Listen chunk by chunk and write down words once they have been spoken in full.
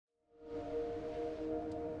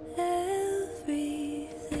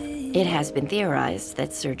It has been theorized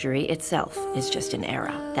that surgery itself is just an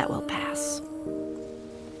era that will pass.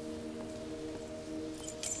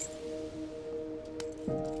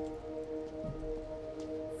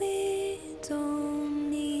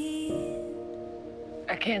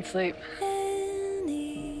 I can't sleep.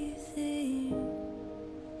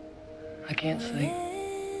 I can't sleep.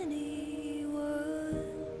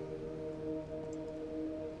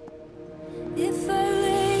 If I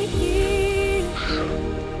lay here,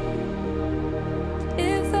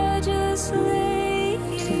 if I just lay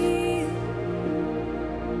here,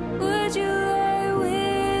 would you lie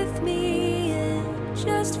with me and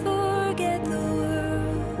just forget the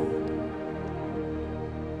world?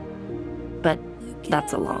 But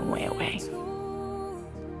that's a long way away.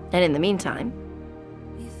 And in the meantime,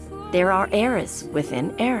 there are eras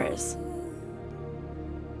within eras.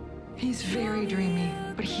 He's very dreamy,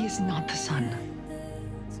 but he is not the sun.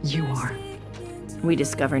 You are. We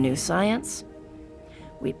discover new science.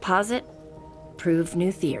 We posit, prove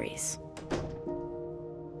new theories.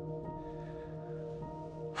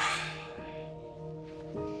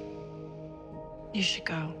 You should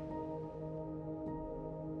go.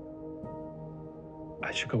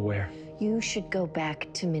 I should go where? You should go back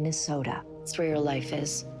to Minnesota. That's where your life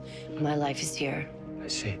is. My life is here. I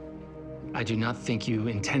see. I do not think you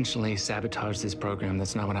intentionally sabotaged this program.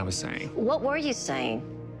 That's not what I was saying. What were you saying?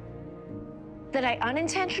 That I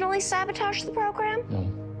unintentionally sabotaged the program? No.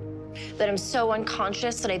 That I'm so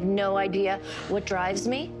unconscious that I have no idea what drives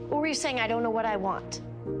me? Or were you saying I don't know what I want?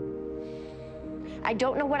 I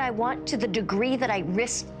don't know what I want to the degree that I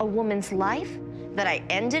risked a woman's life? That I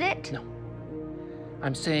ended it? No.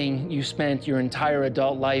 I'm saying you spent your entire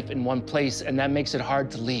adult life in one place, and that makes it hard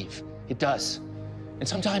to leave. It does. And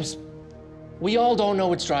sometimes we all don't know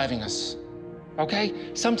what's driving us, okay?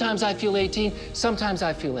 Sometimes I feel 18, sometimes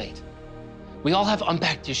I feel 8. We all have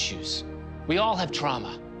unpacked issues. We all have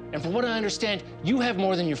trauma. And from what I understand, you have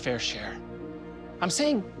more than your fair share. I'm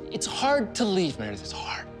saying it's hard to leave, Meredith. It's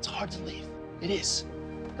hard. It's hard to leave. It is.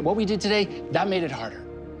 And what we did today, that made it harder.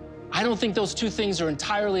 I don't think those two things are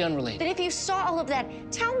entirely unrelated. But if you saw all of that,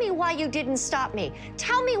 tell me why you didn't stop me.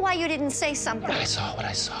 Tell me why you didn't say something. I saw what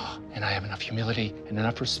I saw, and I have enough humility and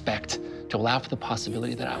enough respect to allow for the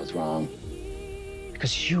possibility that I was wrong.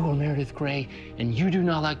 Because you are Meredith Grey, and you do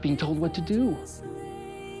not like being told what to do.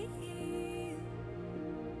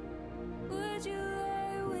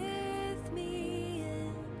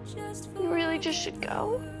 You really just should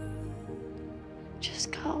go.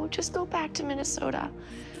 Just go. Just go back to Minnesota.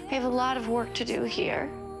 I have a lot of work to do here.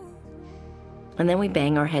 And then we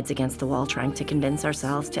bang our heads against the wall trying to convince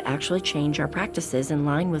ourselves to actually change our practices in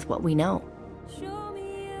line with what we know. Show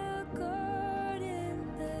me a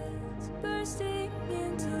garden that's bursting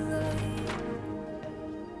into life.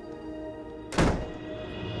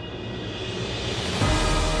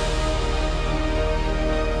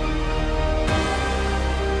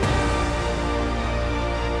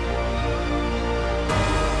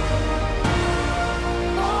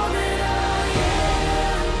 All that I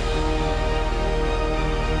am,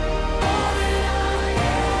 all that I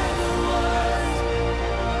ever was,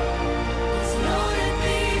 is know that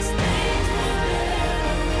these things will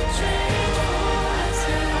never change for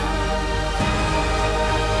myself.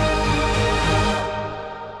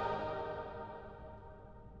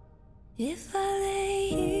 If I lay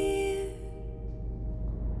here,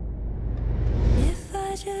 if I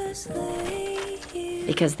just lay here,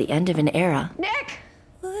 Because the end of an era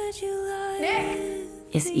would you lie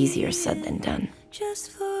is easier said than done.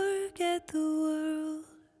 just for